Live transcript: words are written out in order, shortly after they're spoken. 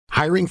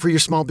Hiring for your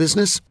small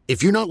business?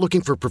 If you're not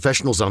looking for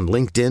professionals on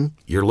LinkedIn,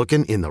 you're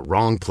looking in the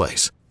wrong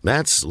place.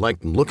 That's like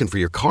looking for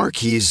your car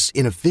keys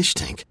in a fish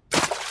tank.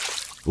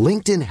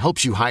 LinkedIn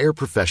helps you hire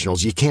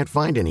professionals you can't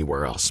find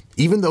anywhere else,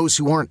 even those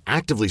who aren't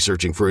actively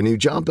searching for a new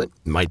job but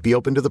might be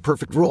open to the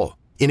perfect role.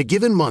 In a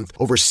given month,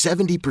 over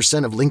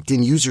 70% of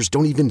LinkedIn users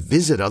don't even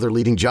visit other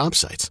leading job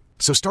sites.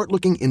 So start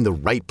looking in the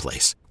right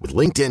place. With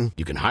LinkedIn,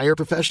 you can hire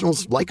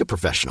professionals like a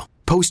professional.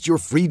 Post your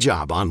free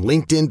job on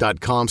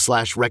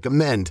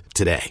linkedin.com/recommend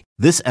today.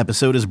 This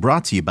episode is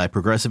brought to you by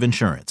Progressive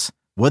Insurance.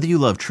 Whether you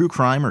love true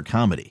crime or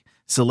comedy,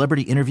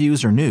 celebrity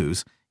interviews or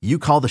news, you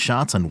call the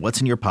shots on what's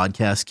in your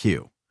podcast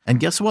queue.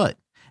 And guess what?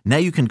 Now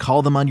you can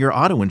call them on your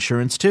auto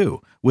insurance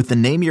too with the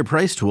Name Your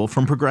Price tool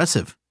from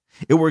Progressive.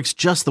 It works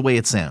just the way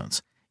it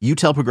sounds. You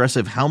tell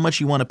Progressive how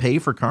much you want to pay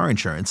for car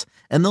insurance,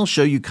 and they'll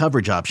show you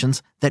coverage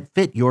options that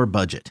fit your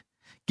budget.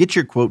 Get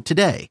your quote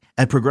today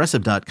at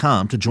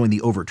Progressive.com to join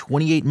the over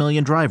 28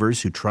 million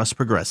drivers who trust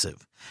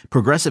Progressive.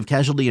 Progressive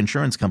Casualty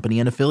Insurance Company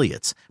and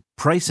Affiliates.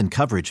 Price and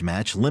coverage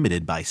match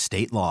limited by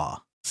state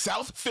law.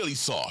 South Philly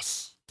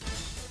sauce.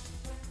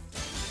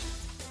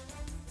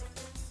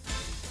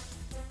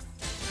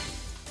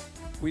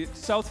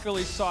 South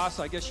Philly sauce,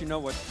 I guess you know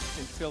what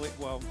in Philly,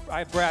 well, I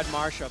have Brad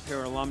Marsh up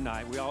here,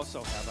 alumni. We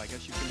also have, I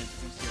guess you can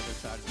introduce the other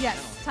side of the Yes,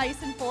 panel.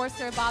 Tyson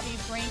Forster, Bobby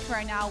Brink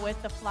are now with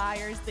the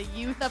Flyers, the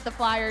youth of the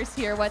Flyers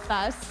here with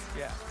us.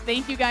 Yeah.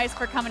 Thank you guys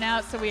for coming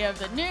out. So we have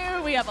the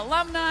new, we have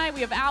alumni,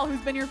 we have Al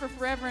who's been here for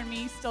forever, and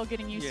me still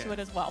getting used to it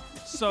as well.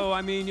 So,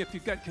 I mean, if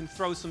you can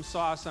throw some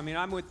sauce, I mean,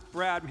 I'm with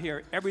Brad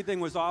here. Everything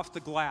was off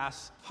the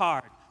glass,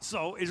 hard.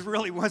 So it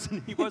really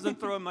wasn't, he wasn't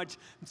throwing much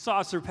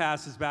saucer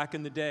passes back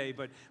in the day,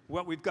 but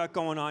what we've got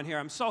going on here,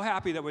 I'm so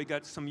happy that we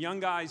got some young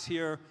guys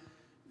here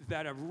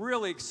that are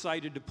really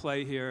excited to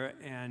play here,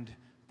 and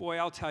boy,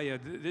 I'll tell you,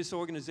 this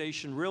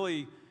organization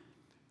really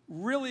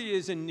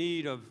is in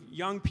need of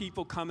young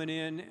people coming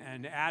in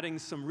and adding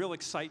some real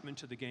excitement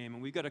to the game,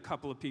 and we've got a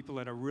couple of people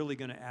that are really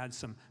going to add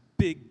some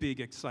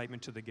big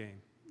excitement to the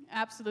game.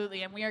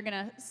 Absolutely, and we are going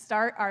to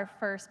start our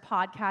first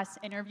podcast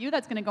interview.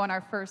 That's going to go on our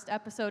first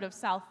episode of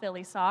South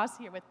Philly Sauce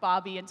here with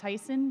Bobby and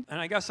Tyson.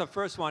 And I guess I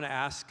first want to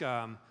ask,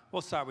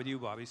 we'll start with you,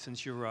 Bobby,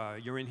 since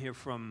you're in here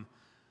from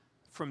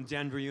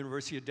Denver,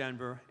 University of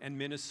Denver, and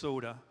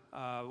Minnesota.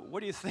 What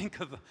do you think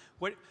of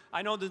what?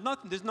 I know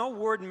there's no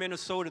word in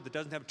Minnesota that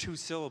doesn't have two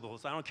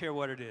syllables. I don't care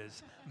what it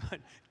is. But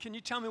can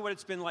you tell me what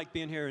it's been like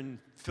being here in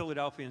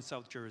Philadelphia and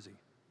South Jersey?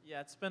 Yeah,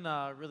 it's been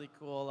really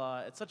cool.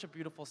 It's such a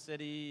beautiful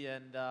city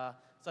and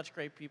such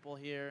great people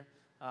here.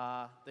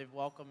 They've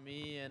welcomed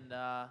me and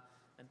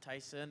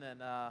Tyson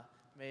and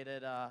made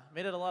it a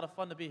lot of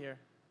fun to be here.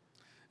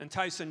 And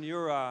Tyson,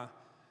 there's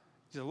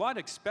a lot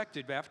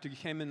expected after you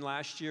came in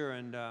last year,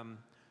 and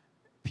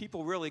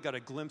people really got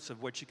a glimpse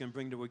of what you can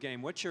bring to a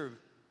game. What's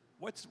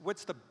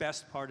the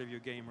best part of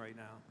your game right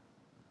now?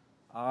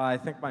 I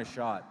think my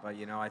shot, but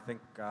I think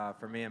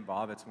for me and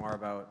Bob, it's more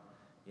about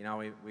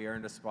we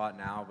earned a spot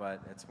now, but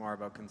it's more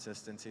about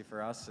consistency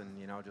for us, and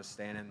just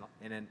staying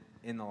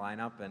in the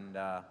lineup, and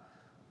I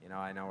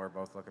know we're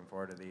both looking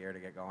forward to the year to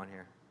get going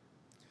here.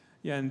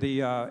 Yeah, and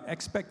the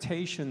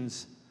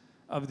expectations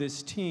of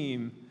this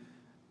team.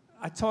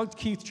 I told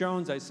Keith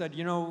Jones, I said,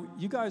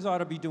 you guys ought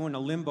to be doing a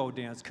limbo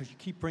dance because you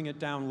keep bringing it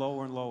down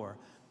lower and lower.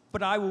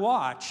 But I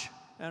watch,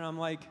 and I'm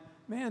like,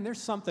 man,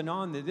 there's something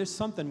on there. There's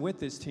something with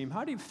this team.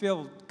 How do you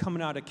feel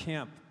coming out of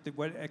camp?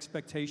 What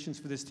expectations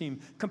for this team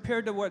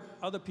compared to what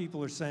other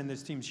people are saying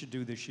this team should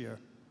do this year?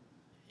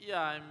 Yeah,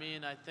 I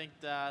mean, I think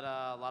that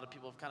a lot of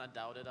people have kind of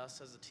doubted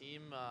us as a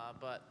team,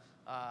 but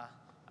I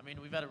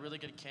mean, we've had a really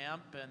good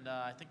camp, and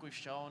I think we've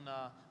shown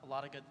a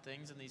lot of good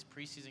things in these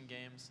preseason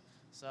games.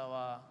 So,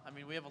 I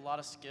mean, we have a lot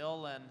of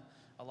skill and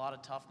a lot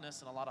of toughness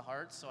and a lot of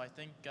heart. So I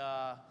think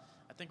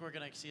we're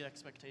going to exceed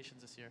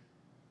expectations this year.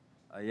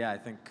 Yeah, I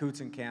think Coots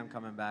and Cam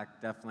coming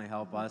back definitely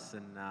help us,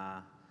 and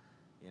I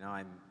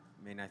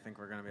think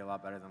we're going to be a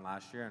lot better than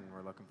last year, and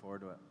we're looking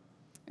forward to it.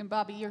 And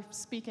Bobby, you're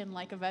speaking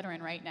like a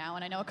veteran right now,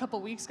 and I know a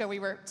couple weeks ago we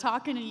were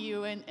talking to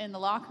you in the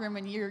locker room,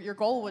 and your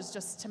goal was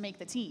just to make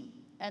the team.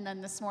 And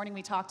then this morning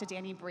we talked to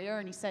Danny Briere,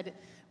 and he said,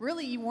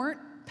 really, you weren't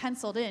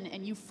penciled in,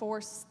 and you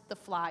forced the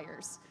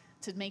Flyers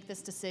to make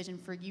this decision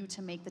for you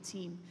to make the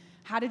team.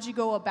 How did you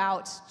go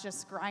about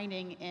just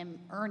grinding and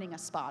earning a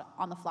spot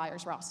on the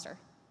Flyers roster?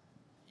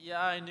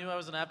 Yeah, I knew I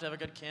was going to have a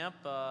good camp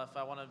if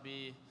I want to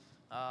be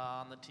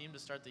on the team to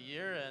start the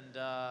year. And,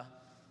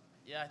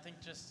 I think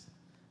just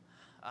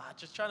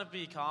trying to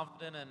be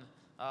confident and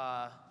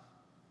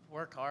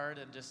work hard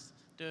and just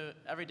do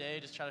every day,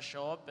 just try to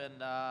show up and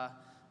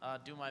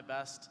do my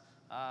best.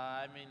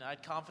 I mean, I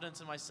had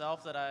confidence in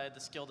myself that I had the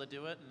skill to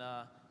do it, and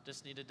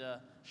just needed to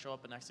show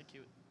up and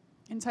execute.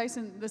 And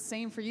Tyson, the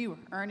same for you,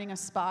 earning a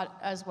spot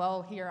as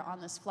well here on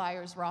this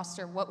Flyers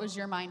roster. What was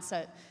your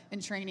mindset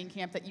in training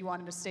camp that you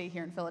wanted to stay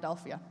here in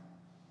Philadelphia?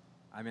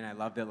 I mean, I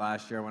loved it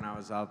last year when I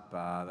was up.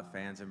 The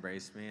fans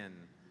embraced me, and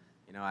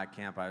at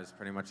camp I was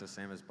pretty much the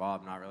same as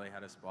Bob. Not really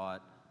had a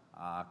spot.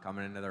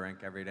 Coming into the rink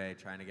every day,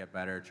 trying to get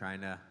better, trying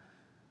to,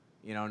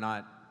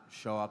 not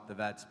show up the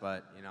vets,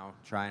 but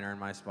try and earn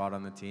my spot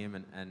on the team,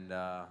 and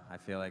I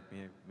feel like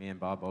me and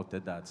Bob both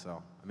did that.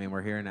 So I mean,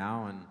 we're here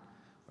now, and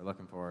we're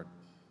looking forward.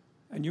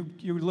 And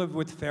you lived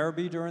with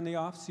Farabee during the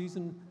off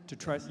season to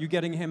try you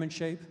getting him in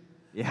shape?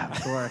 Yeah,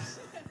 of course.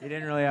 He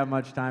didn't really have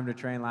much time to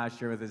train last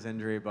year with his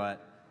injury,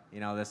 but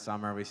this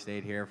summer we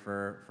stayed here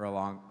for a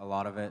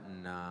lot of it,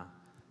 and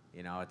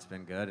it's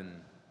been good,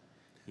 and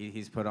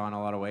he's put on a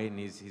lot of weight, and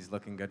he's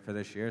looking good for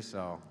this year,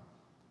 so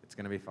it's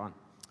going to be fun.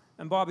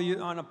 And Bobby,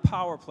 on a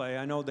power play,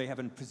 I know they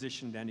haven't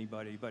positioned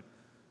anybody, but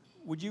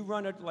would you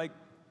run it like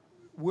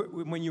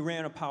when you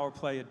ran a power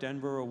play at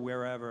Denver or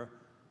wherever?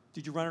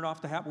 Did you run it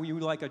off the hat? Were you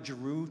like a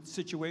Giroux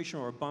situation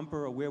or a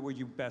bumper, or where were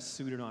you best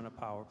suited on a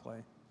power play?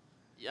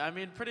 Yeah, I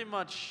mean, pretty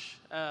much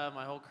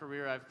my whole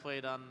career I've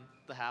played on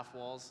the half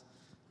walls,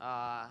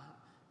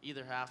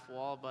 either half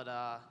wall, but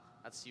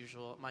that's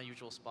my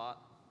usual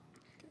spot.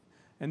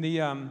 And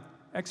the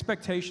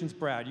expectations,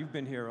 Brad, you've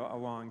been here a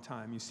long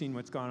time. You've seen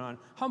what's gone on.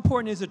 How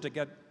important is it to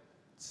get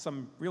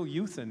some real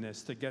youth in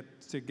this, to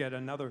get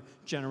another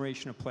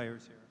generation of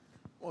players here?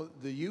 Well,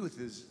 the youth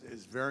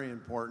is very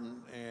important,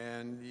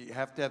 and you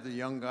have to have the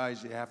young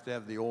guys, you have to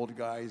have the old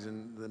guys,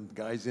 and the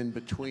guys in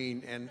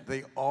between, and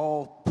they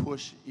all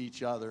push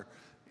each other.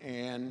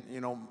 And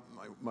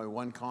my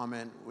one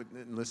comment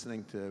in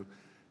listening to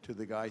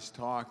the guys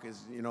talk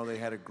is, they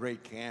had a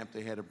great camp,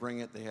 they had to bring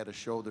it, they had to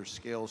show their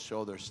skills,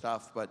 show their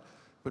stuff, but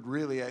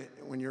really,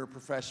 when you're a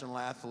professional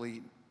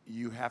athlete,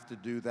 you have to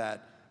do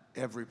that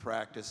every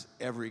practice,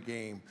 every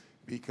game.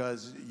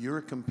 Because you're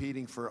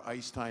competing for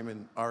ice time,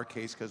 in our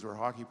case, because we're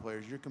hockey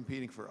players, you're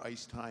competing for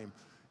ice time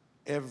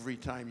every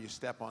time you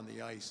step on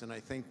the ice. And I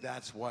think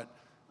that's what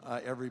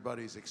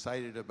everybody's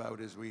excited about,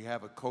 is we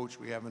have a coach,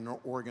 we have an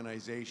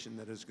organization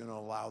that is going to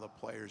allow the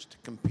players to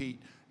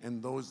compete,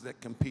 and those that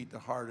compete the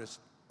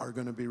hardest are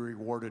going to be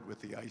rewarded with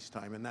the ice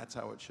time, and that's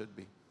how it should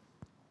be.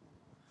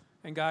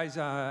 And guys,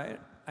 I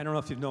don't know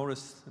if you've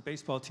noticed, the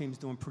baseball team's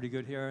doing pretty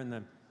good here, and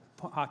the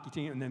hockey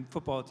team, and then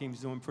football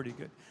team's doing pretty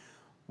good.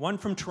 One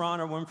from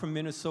Toronto, one from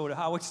Minnesota.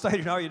 How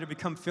excited are you to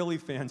become Philly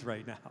fans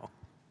right now?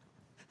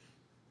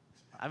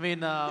 I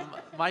mean,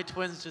 my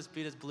Twins just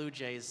beat us Blue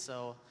Jays,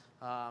 so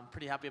I'm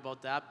pretty happy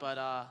about that. But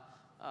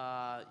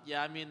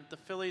yeah, I mean, the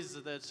Phillies,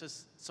 it's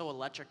just so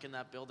electric in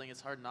that building.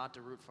 It's hard not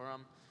to root for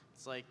them.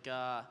 It's like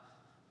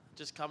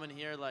just coming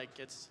here, like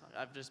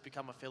I've just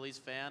become a Phillies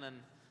fan, and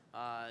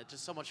it's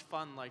just so much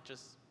fun. Like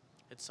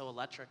it's so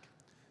electric.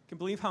 Can you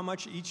believe how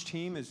much each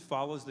team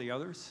follows the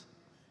others?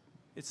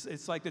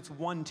 It's like it's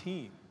one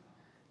team.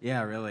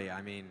 Yeah, really.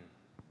 I mean,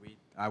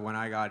 when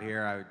I got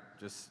here,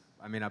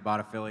 I bought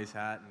a Phillies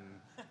hat,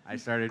 and I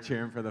started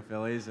cheering for the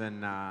Phillies,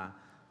 and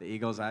the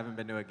Eagles. I haven't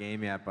been to a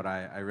game yet, but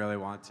I really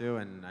want to,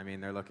 and I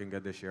mean, they're looking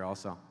good this year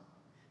also.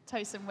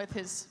 Tyson with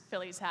his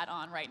Phillies hat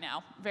on right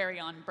now, very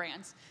on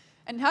brand.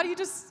 And how do you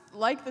just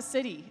like the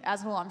city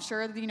as well? I'm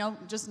sure,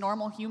 just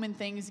normal human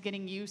things,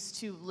 getting used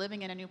to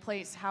living in a new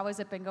place. How has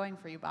it been going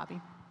for you, Bobby?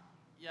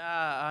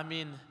 Yeah, I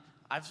mean,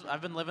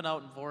 I've been living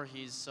out in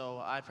Voorhees,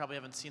 so I probably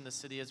haven't seen the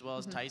city as well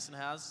as Tyson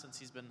has since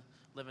he's been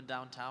living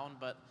downtown.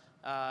 But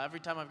every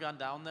time I've gone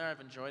down there,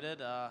 I've enjoyed it.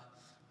 The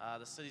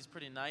city's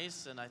pretty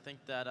nice, and I think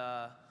that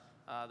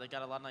they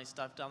got a lot of nice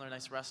stuff down there,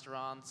 nice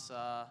restaurants,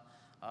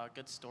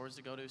 good stores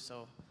to go to.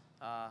 So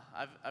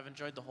I've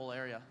enjoyed the whole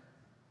area.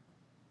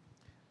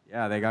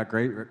 Yeah, they got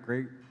great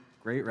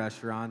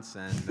restaurants,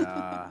 and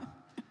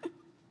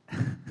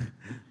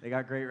they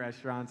got great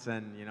restaurants,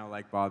 and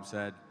like Bob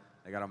said,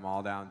 they got a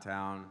mall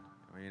downtown.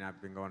 I mean,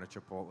 I've been going to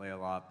Chipotle a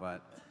lot,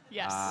 but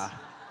yes,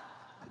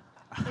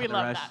 we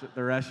love that.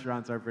 The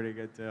restaurants are pretty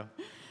good too.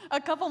 A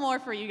couple more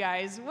for you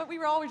guys. What we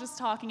were always just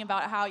talking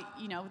about, how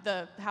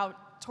how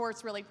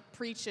Torts really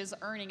preaches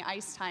earning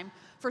ice time.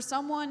 For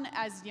someone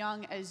as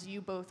young as you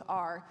both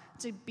are,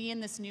 to be in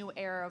this new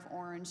era of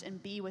Orange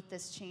and be with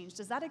this change,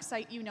 does that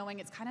excite you, knowing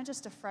it's kind of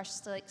just a fresh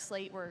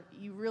slate where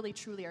you really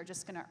truly are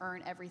just going to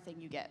earn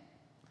everything you get?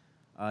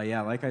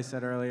 Yeah, like I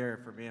said earlier,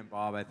 for me and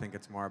Bob, I think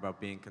it's more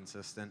about being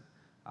consistent.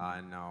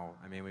 No,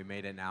 I mean, we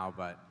made it now,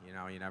 but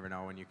you never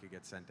know when you could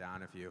get sent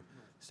down if you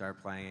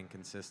start playing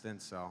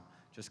inconsistent. So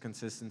just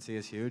consistency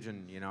is huge,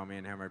 and me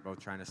and him are both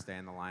trying to stay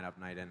in the lineup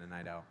night in and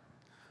night out.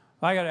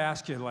 I got to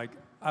ask you,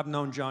 I've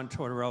known John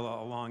Tortorella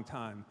a long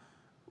time.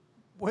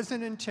 Was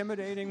it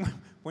intimidating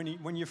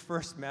when you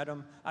first met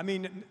him? I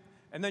mean,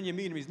 and then you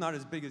meet him, he's not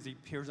as big as he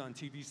appears on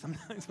TV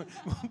sometimes.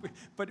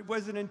 But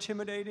was it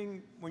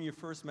intimidating when you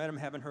first met him,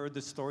 having heard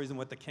the stories and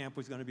what the camp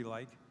was going to be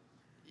like?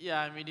 Yeah,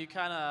 I mean, you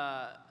kind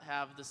of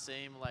have the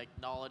same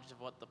knowledge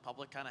of what the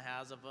public kind of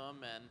has of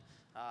him, and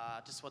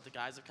just what the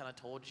guys have kind of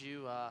told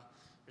you.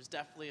 There's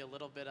definitely a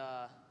little bit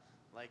of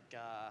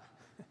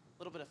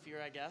fear,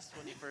 I guess,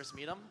 when you first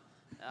meet him.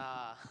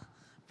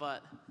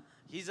 But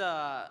he's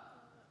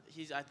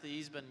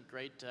been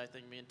great to, I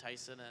think, me and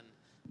Tyson, and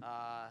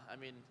I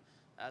mean,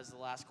 as the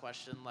last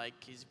question,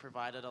 he's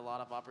provided a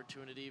lot of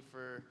opportunity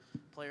for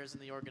players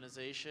in the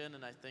organization,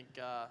 and I think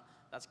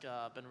that's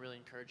been really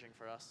encouraging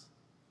for us.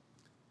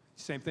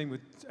 Same thing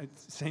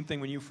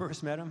when you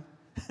first met him?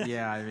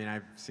 Yeah, I mean,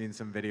 I've seen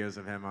some videos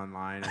of him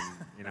online,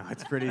 and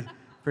it's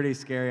pretty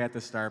scary at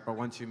the start. But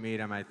once you meet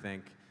him, I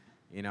think,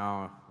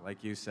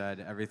 like you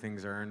said,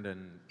 everything's earned,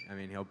 and I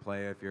mean, he'll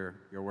play if you're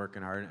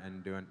working hard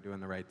and doing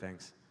the right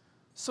things.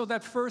 So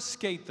that first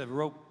skate,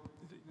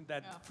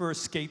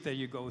 first skate that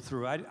you go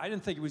through, I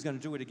didn't think he was going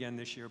to do it again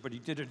this year, but he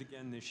did it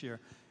again this year.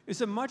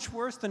 Is it much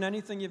worse than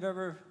anything you've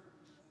ever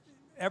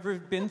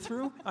been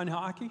through on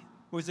hockey?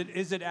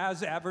 Is it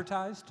as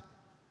advertised?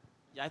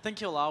 Yeah, I think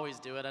he'll always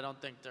do it. I don't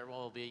think there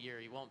will be a year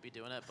he won't be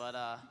doing it. But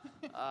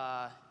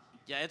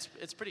yeah,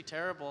 it's pretty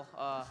terrible.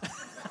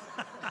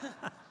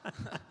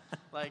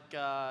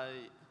 I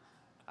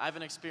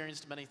haven't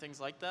experienced many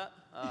things like that.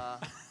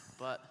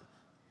 But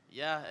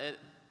yeah,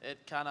 it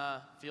kind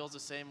of feels the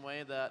same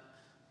way that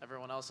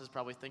everyone else is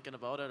probably thinking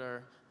about it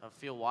or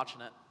feel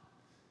watching it.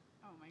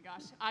 Oh my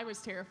gosh, I was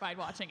terrified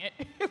watching it.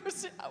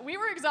 We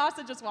were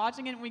exhausted just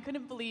watching it, and we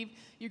couldn't believe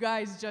you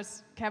guys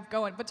just kept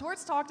going. But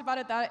Torts talked about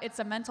it, that it's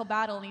a mental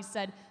battle, and he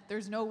said,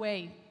 there's no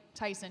way,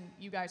 Tyson,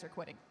 you guys are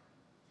quitting.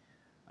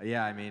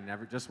 Yeah, I mean,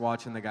 just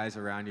watching the guys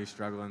around you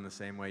struggling the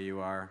same way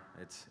you are,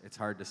 it's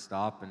hard to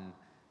stop. And,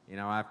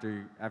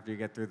 after you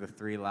get through the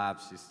 3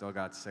 laps, you still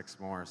got 6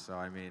 more. So,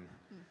 I mean,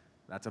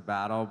 that's a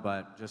battle.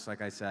 But just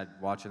like I said,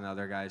 watching the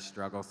other guys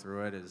struggle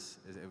through it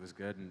it was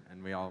good.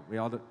 And we all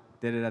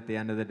did it at the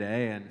end of the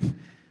day, and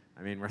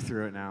I mean, we're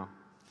through it now.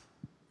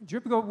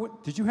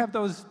 Did you have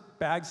those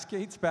bag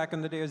skates back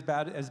in the day as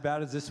bad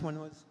as this one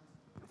was?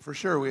 For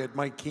sure, we had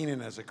Mike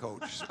Keenan as a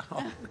coach.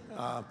 So,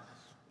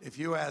 if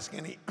you ask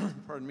any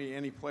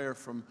player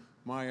from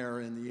my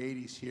era in the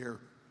 80s here,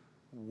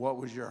 what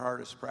was your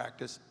hardest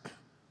practice?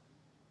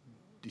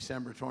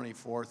 December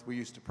 24th, we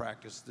used to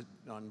practice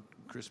on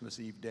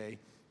Christmas Eve day.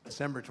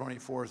 December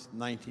 24th,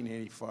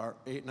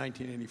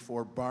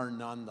 1984, bar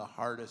none, the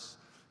hardest.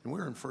 And we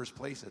were in first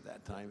place at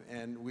that time,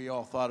 and we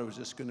all thought it was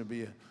just going to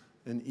be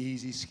an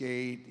easy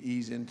skate,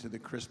 ease into the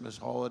Christmas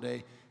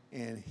holiday,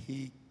 and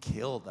he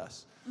killed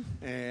us.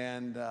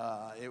 And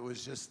it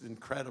was just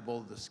incredible,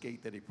 the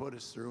skate that he put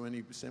us through, and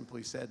he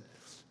simply said,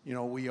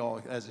 we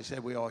all, as I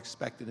said, we all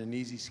expected an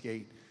easy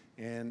skate,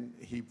 and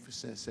he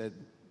said,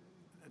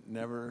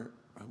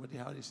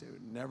 how do you say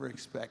it? Never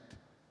expect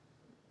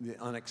the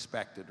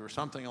unexpected, or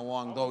something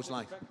along those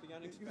lines.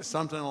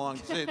 Something along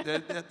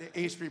the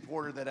ace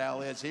reporter that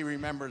Al is, he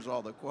remembers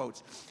all the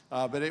quotes.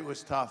 But it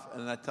was tough,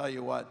 and I tell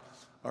you what,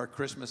 our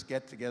Christmas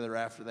get-together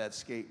after that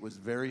skate was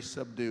very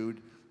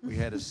subdued. We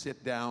had to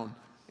sit down,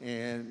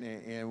 and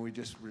we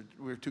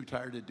were too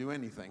tired to do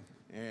anything.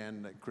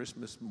 And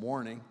Christmas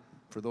morning,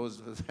 for those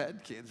of us that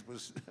had kids,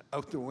 was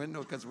out the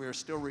window because we were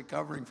still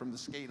recovering from the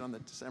skate on the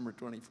December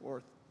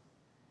 24th.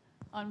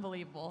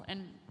 Unbelievable.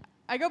 And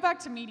I go back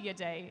to media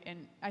day,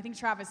 and I think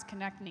Travis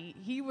Konechny,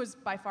 he was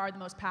by far the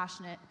most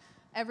passionate.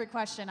 Every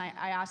question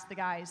I asked the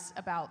guys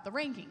about the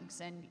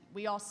rankings, and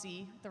we all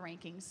see the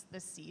rankings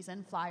this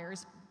season.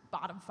 Flyers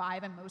bottom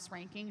 5 in most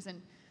rankings,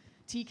 and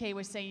TK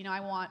was saying, I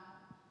want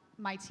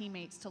my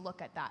teammates to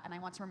look at that, and I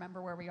want to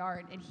remember where we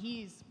are. And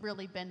he's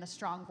really been the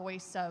strong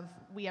voice of,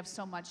 we have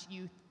so much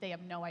youth, they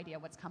have no idea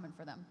what's coming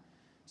for them.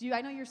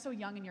 I know you're so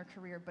young in your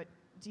career, but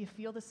do you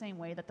feel the same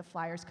way that the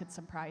Flyers could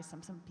surprise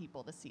some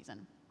people this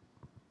season?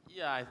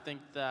 Yeah, I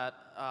think that,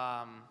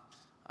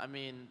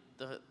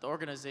 the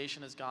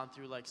organization has gone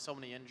through so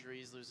many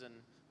injuries, losing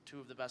 2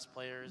 of the best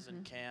players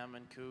in Cam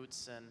and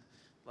Coots. And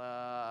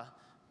I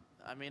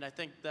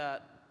think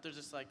that there's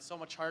just so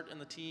much heart in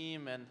the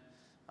team. And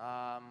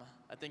I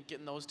think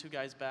getting those 2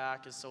 guys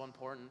back is so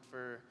important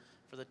for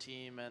the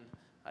team. And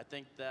I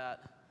think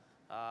that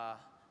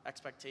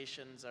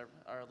expectations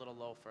are a little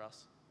low for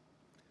us.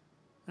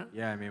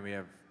 Yeah, we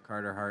have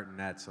Carter Hart in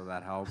net, so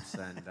that helps.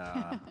 And,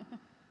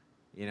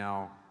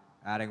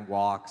 adding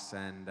Walks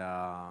and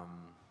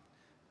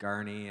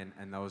Garney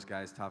and those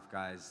guys, tough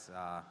guys,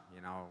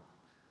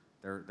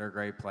 they're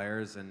great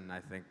players, and I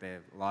think a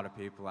lot of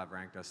people have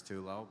ranked us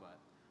too low, but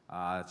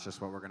it's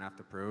just what we're going to have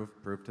to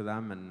prove to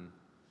them, and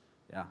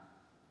yeah. Have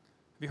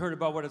you heard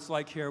about what it's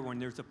like here when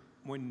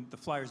the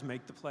Flyers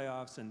make the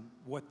playoffs, and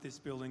what this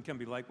building can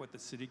be like, what the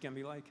city can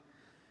be like?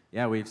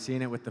 Yeah, we've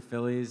seen it with the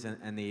Phillies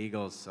and the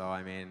Eagles, so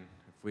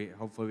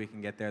hopefully we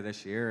can get there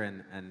this year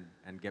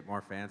and get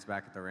more fans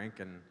back at the rink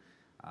and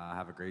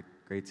have a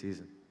great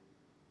season.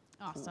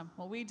 Awesome.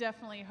 Well, we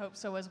definitely hope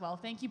so as well.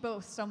 Thank you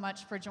both so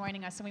much for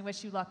joining us, and we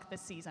wish you luck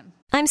this season.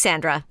 I'm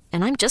Sandra,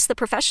 and I'm just the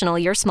professional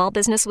your small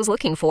business was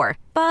looking for.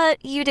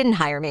 But you didn't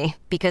hire me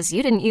because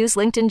you didn't use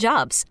LinkedIn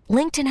Jobs.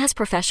 LinkedIn has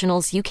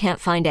professionals you can't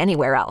find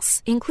anywhere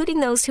else,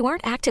 including those who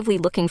aren't actively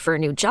looking for a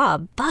new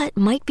job, but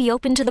might be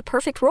open to the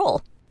perfect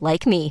role,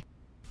 like me.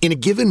 In a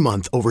given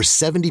month, over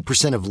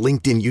 70% of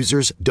LinkedIn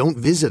users don't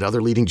visit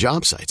other leading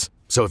job sites.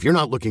 So if you're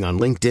not looking on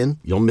LinkedIn,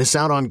 you'll miss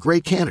out on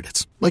great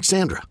candidates like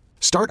Sandra.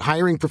 Start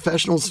hiring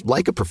professionals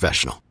like a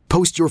professional.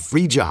 Post your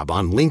free job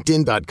on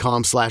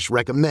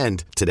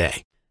linkedin.com/recommend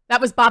today. That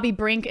was Bobby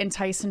Brink and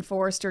Tyson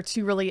Foerster,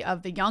 2 really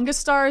of the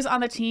youngest stars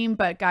on the team,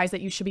 but guys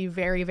that you should be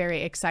very,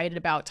 very excited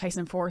about.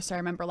 Tyson Foerster, I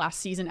remember last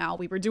season, Al,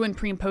 we were doing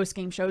pre- and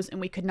post-game shows,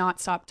 and we could not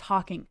stop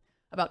talking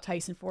about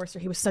Tyson Foerster.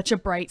 He was such a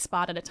bright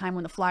spot at a time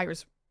when the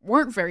Flyers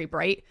weren't very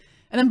bright.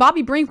 And then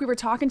Bobby Brink, we were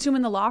talking to him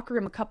in the locker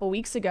room a couple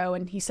weeks ago,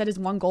 and he said his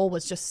one goal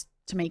was just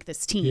to make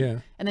this team. Yeah.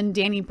 And then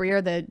Danny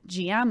Briere, the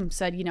GM,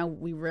 said,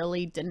 we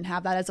really didn't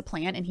have that as a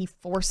plan, and he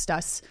forced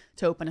us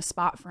to open a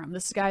spot for him.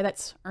 This is a guy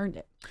that's earned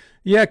it.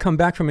 Yeah, come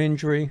back from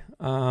injury.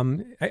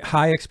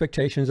 High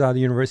expectations out of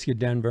the University of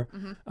Denver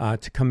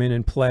to come in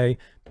and play.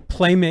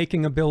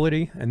 Playmaking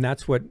ability, and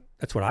that's what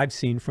I've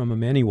seen from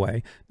him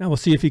anyway. Now we'll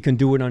see if he can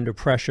do it under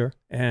pressure,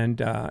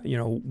 and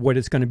what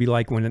it's going to be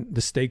like when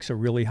the stakes are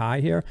really high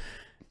here.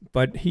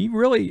 But he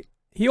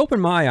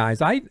opened my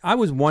eyes. I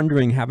was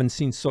wondering, having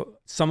seen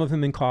some of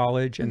him in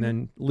college and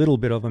then a little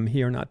bit of him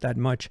here, not that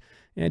much.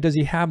 And does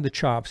he have the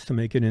chops to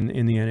make it in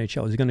the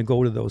NHL? Is he going to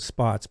go to those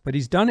spots? But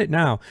he's done it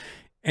now.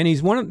 And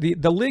he's one of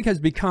the league has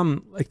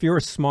become, if you're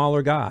a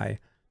smaller guy,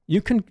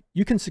 you can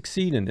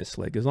succeed in this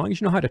league as long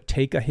as you know how to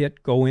take a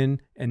hit, go in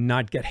and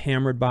not get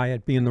hammered by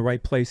it, be in the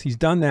right place. He's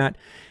done that.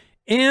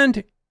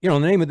 And, the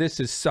name of this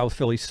is South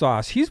Philly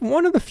Sauce. He's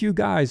one of the few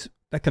guys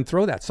that can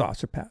throw that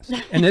saucer pass.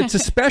 And it's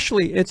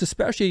especially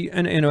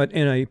in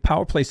a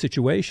power play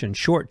situation,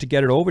 short, to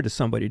get it over to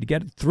somebody, to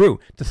get it through,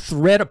 to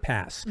thread a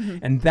pass.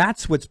 And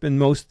that's what's been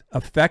most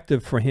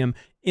effective for him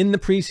in the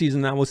preseason.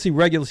 Now we'll see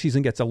regular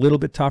season gets a little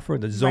bit tougher.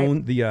 The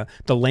zone, the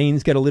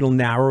lanes get a little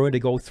narrower to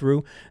go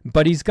through,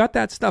 but he's got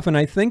that stuff. And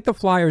I think the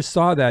Flyers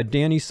saw that.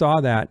 Danny saw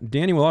that.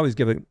 Danny will always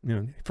give it,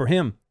 for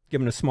him,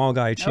 giving a small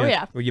guy a chance. Oh,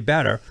 yeah. Well, you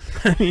better.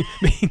 I mean,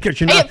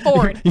 because you're Pay not it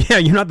forward. Yeah,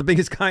 you're not the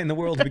biggest guy in the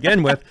world to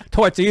begin with,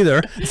 Torts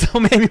either. So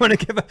maybe you want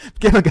to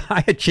give a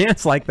guy a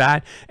chance like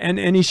that.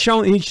 And he's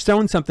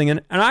shown something.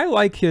 And I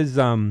like his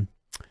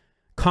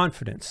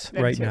confidence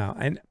right now.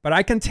 But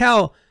I can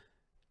tell,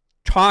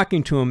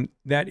 talking to him,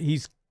 that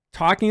he's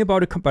talking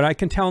about it, but I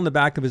can tell in the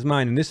back of his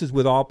mind, and this is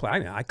with all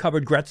play. I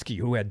covered Gretzky,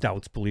 who had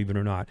doubts, believe it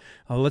or not.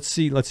 Let's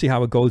see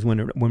how it goes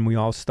when we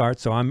all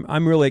start. So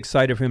I'm really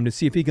excited for him to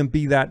see if he can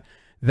be that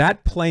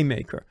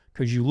playmaker,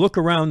 because you look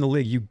around the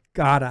league, you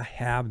gotta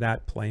have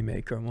that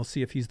playmaker, and we'll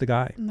see if he's the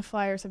guy. And the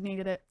Flyers have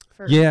needed it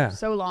for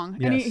so long.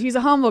 Yes. And he's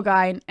a humble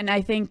guy, and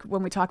I think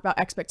when we talk about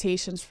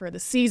expectations for the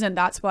season,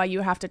 that's why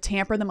you have to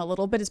tamper them a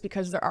little bit, is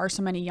because there are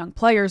so many young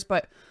players.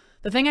 But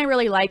the thing I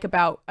really like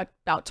about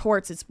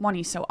Torts is, one,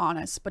 he's so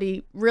honest, but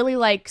he really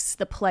likes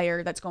the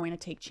player that's going to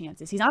take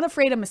chances. He's not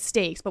afraid of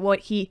mistakes, but what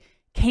he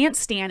can't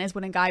stand is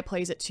when a guy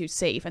plays it too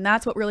safe. And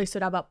that's what really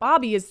stood out about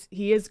Bobby, is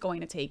he is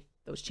going to take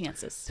those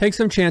chances. Take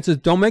some chances.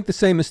 Don't make the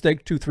same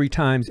mistake 2-3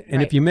 times.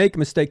 And if you make a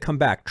mistake, come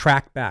back,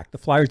 track back. The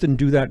Flyers didn't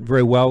do that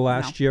very well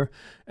last year.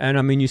 And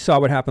I mean, you saw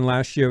what happened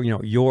last year.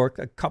 York,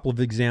 a couple of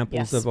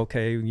examples of,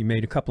 okay, you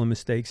made a couple of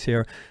mistakes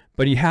here,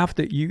 but you have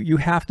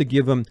to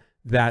give them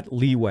that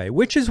leeway,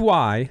 which is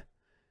why,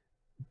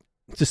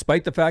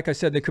 despite the fact I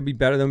said they could be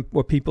better than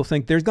what people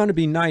think, there's going to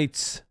be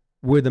nights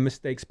where the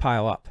mistakes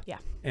pile up. Yeah.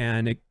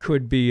 And it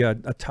could be a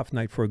tough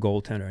night for a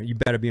goaltender. You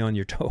better be on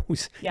your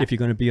toes if you're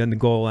going to be on the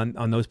goal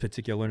on those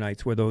particular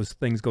nights where those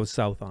things go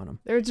south on them.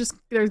 There's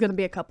going to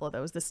be a couple of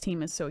those. This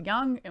team is so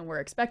young, and we're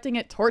expecting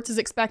it. Torts is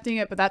expecting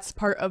it, but that's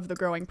part of the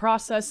growing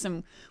process.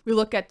 And we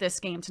look at this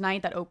game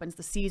tonight that opens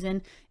the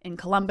season in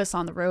Columbus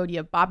on the road. You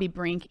have Bobby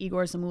Brink,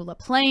 Igor Zamula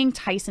playing.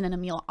 Tyson and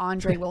Emil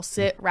Andre will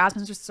sit.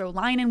 Rasmus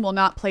Ristolainen will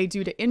not play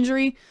due to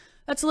injury.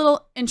 That's a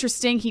little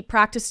interesting. He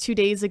practiced 2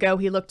 days ago.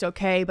 He looked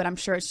okay, but I'm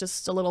sure it's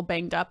just a little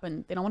banged up,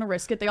 and they don't want to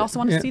risk it. They also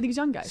want to see these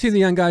young guys. See, the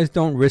young guys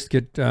don't risk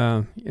it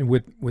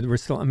with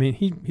Ristolainen. I mean,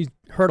 he's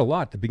hurt a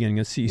lot at the beginning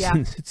of the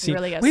season. Yeah, he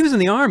really is. Well, he was in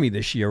the Army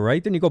this year,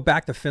 right? Didn't he go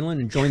back to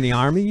Finland and join the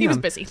Army? He was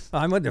busy.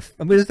 What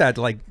is that,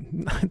 like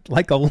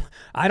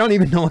I don't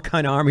even know what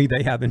kind of army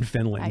they have in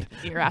Finland.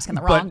 You're asking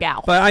the wrong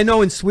gal. But I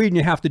know in Sweden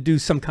you have to do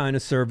some kind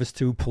of service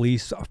to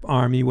police,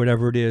 army,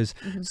 whatever it is.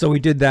 So he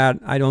did that.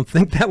 I don't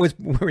think that was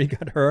where he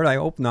got hurt. I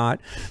hope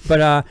not.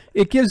 But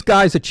it gives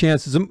guys a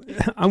chance.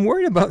 I'm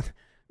worried about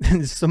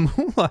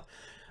Zamula.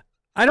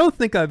 I don't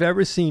think I've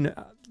ever seen...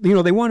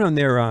 they went on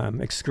their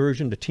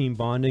excursion to team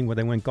bonding where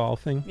they went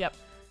golfing. Yep.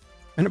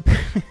 And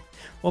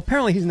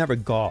apparently he's never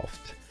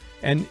golfed.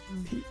 And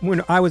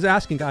when I was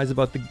asking guys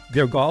about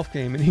their golf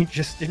game, and he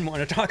just didn't want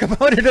to talk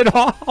about it at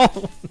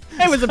all.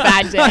 It was a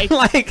bad day. I'm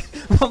like,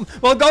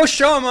 well, go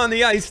show him on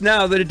the ice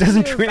now that it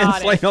doesn't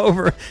translate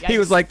over. Yikes. He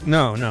was like,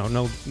 no,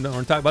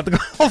 don't talk about the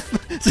golf.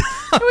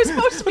 It was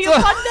supposed to be a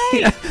fun day.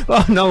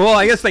 Yeah. Well,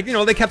 I guess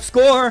they kept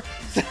score.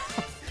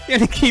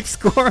 And to keep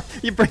score,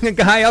 you bring a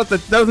guy out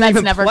that doesn't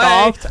even never play.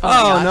 Golfed.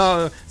 Oh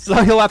no! So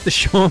he'll have to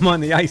show him on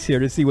the ice here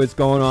to see what's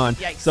going on.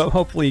 Yikes. So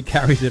hopefully he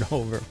carries it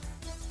over.